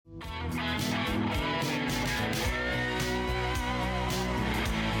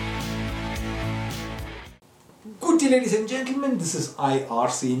day, ladies and gentlemen. This is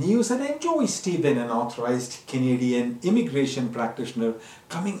IRC News, and I'm Joey Stephen, an authorized Canadian immigration practitioner,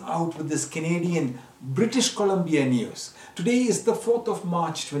 coming out with this Canadian British Columbia news. Today is the 4th of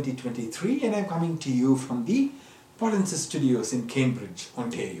March 2023, and I'm coming to you from the Polinsys Studios in Cambridge,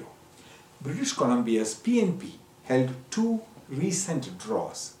 Ontario. British Columbia's PNP held two recent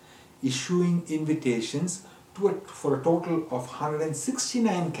draws, issuing invitations for a total of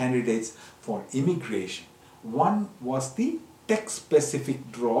 169 candidates for immigration. One was the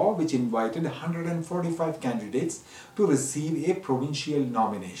tech-specific draw, which invited 145 candidates to receive a provincial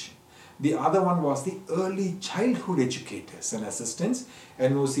nomination. The other one was the Early Childhood Educators and Assistants,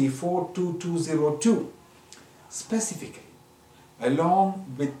 NOC 42202. Specifically, along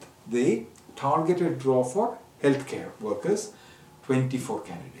with the targeted draw for healthcare workers, 24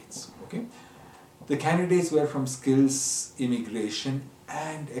 candidates. Okay, the candidates were from skills, immigration,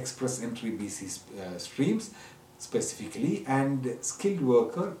 and express entry BC streams specifically, and skilled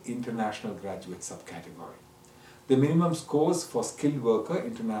worker international graduate subcategory. The minimum scores for skilled worker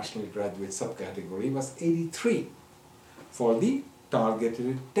international graduate subcategory was 83 for the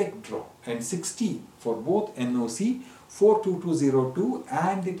targeted tech draw and 60 for both NOC 42202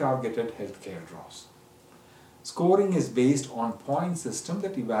 and the targeted healthcare draws. Scoring is based on point system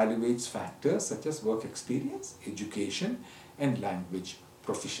that evaluates factors such as work experience, education, and language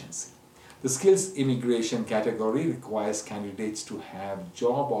proficiency. The skills immigration category requires candidates to have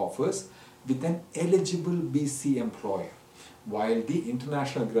job offers with an eligible BC employer, while the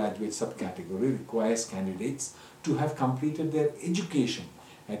international graduate subcategory requires candidates to have completed their education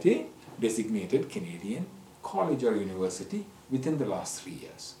at a designated Canadian college or university within the last 3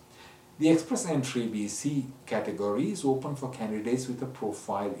 years. The Express Entry BC category is open for candidates with a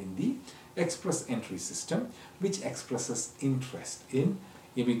profile in the Express Entry system which expresses interest in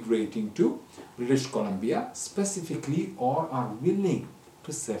immigrating to British Columbia specifically or are willing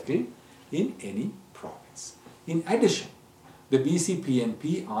to settle in any province. In addition, the BC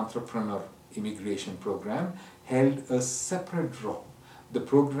PNP Entrepreneur Immigration Program held a separate draw. The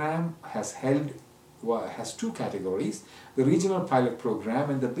program has two categories, the Regional Pilot Program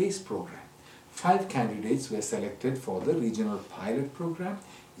and the Base Program. 5 candidates were selected for the Regional Pilot Program,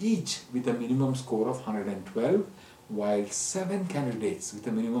 each with a minimum score of 112, while 7 candidates with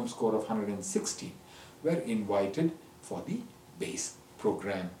a minimum score of 116 were invited for the Base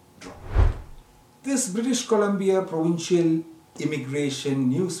Program draw. This British Columbia Provincial Immigration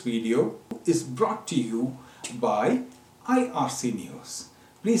News video is brought to you by IRC News.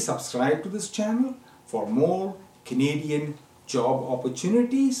 Please subscribe to this channel for more Canadian job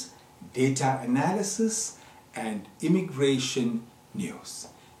opportunities, data analysis, and immigration news.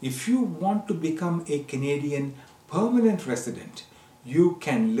 If you want to become a Canadian permanent resident, you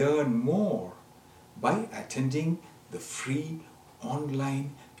can learn more by attending the free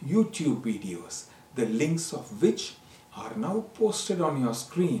online YouTube videos, the links of which are now posted on your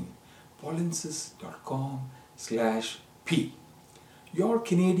screen, polinsys.com/p. Your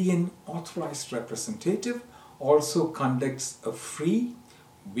Canadian authorized representative also conducts a free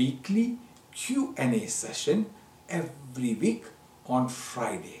weekly Q&A session every week on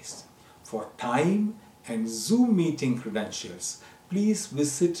Fridays. For time and Zoom meeting credentials, please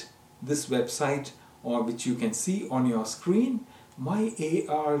visit this website, or which you can see on your screen,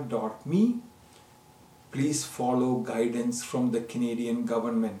 myar.me. Please follow guidance from the Canadian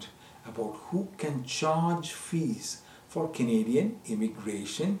government about who can charge fees for Canadian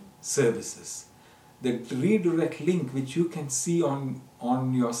immigration services. The redirect link which you can see on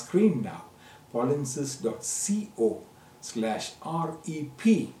your screen now,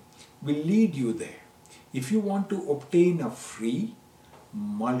 polinsys.co/rep, will lead you there. If you want to obtain a free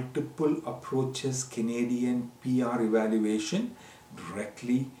multiple approaches Canadian PR evaluation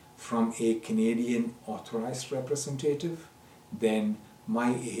directly from a Canadian authorized representative, then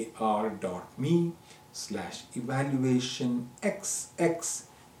myar.me/evaluationxx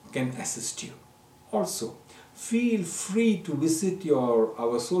can assist you. Also, feel free to visit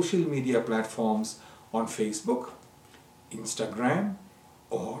our social media platforms on Facebook, Instagram,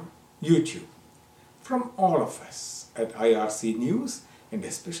 or YouTube. From all of us at IRC News, and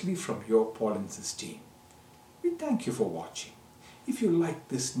especially from your Polinsys team, we thank you for watching. If you like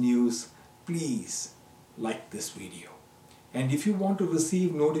this news, please like this video. And if you want to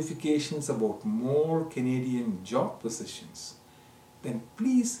receive notifications about more Canadian job positions, then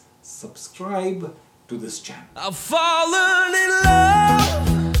please subscribe to this channel. I've fallen in love.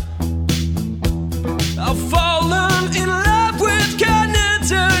 I've fallen in love.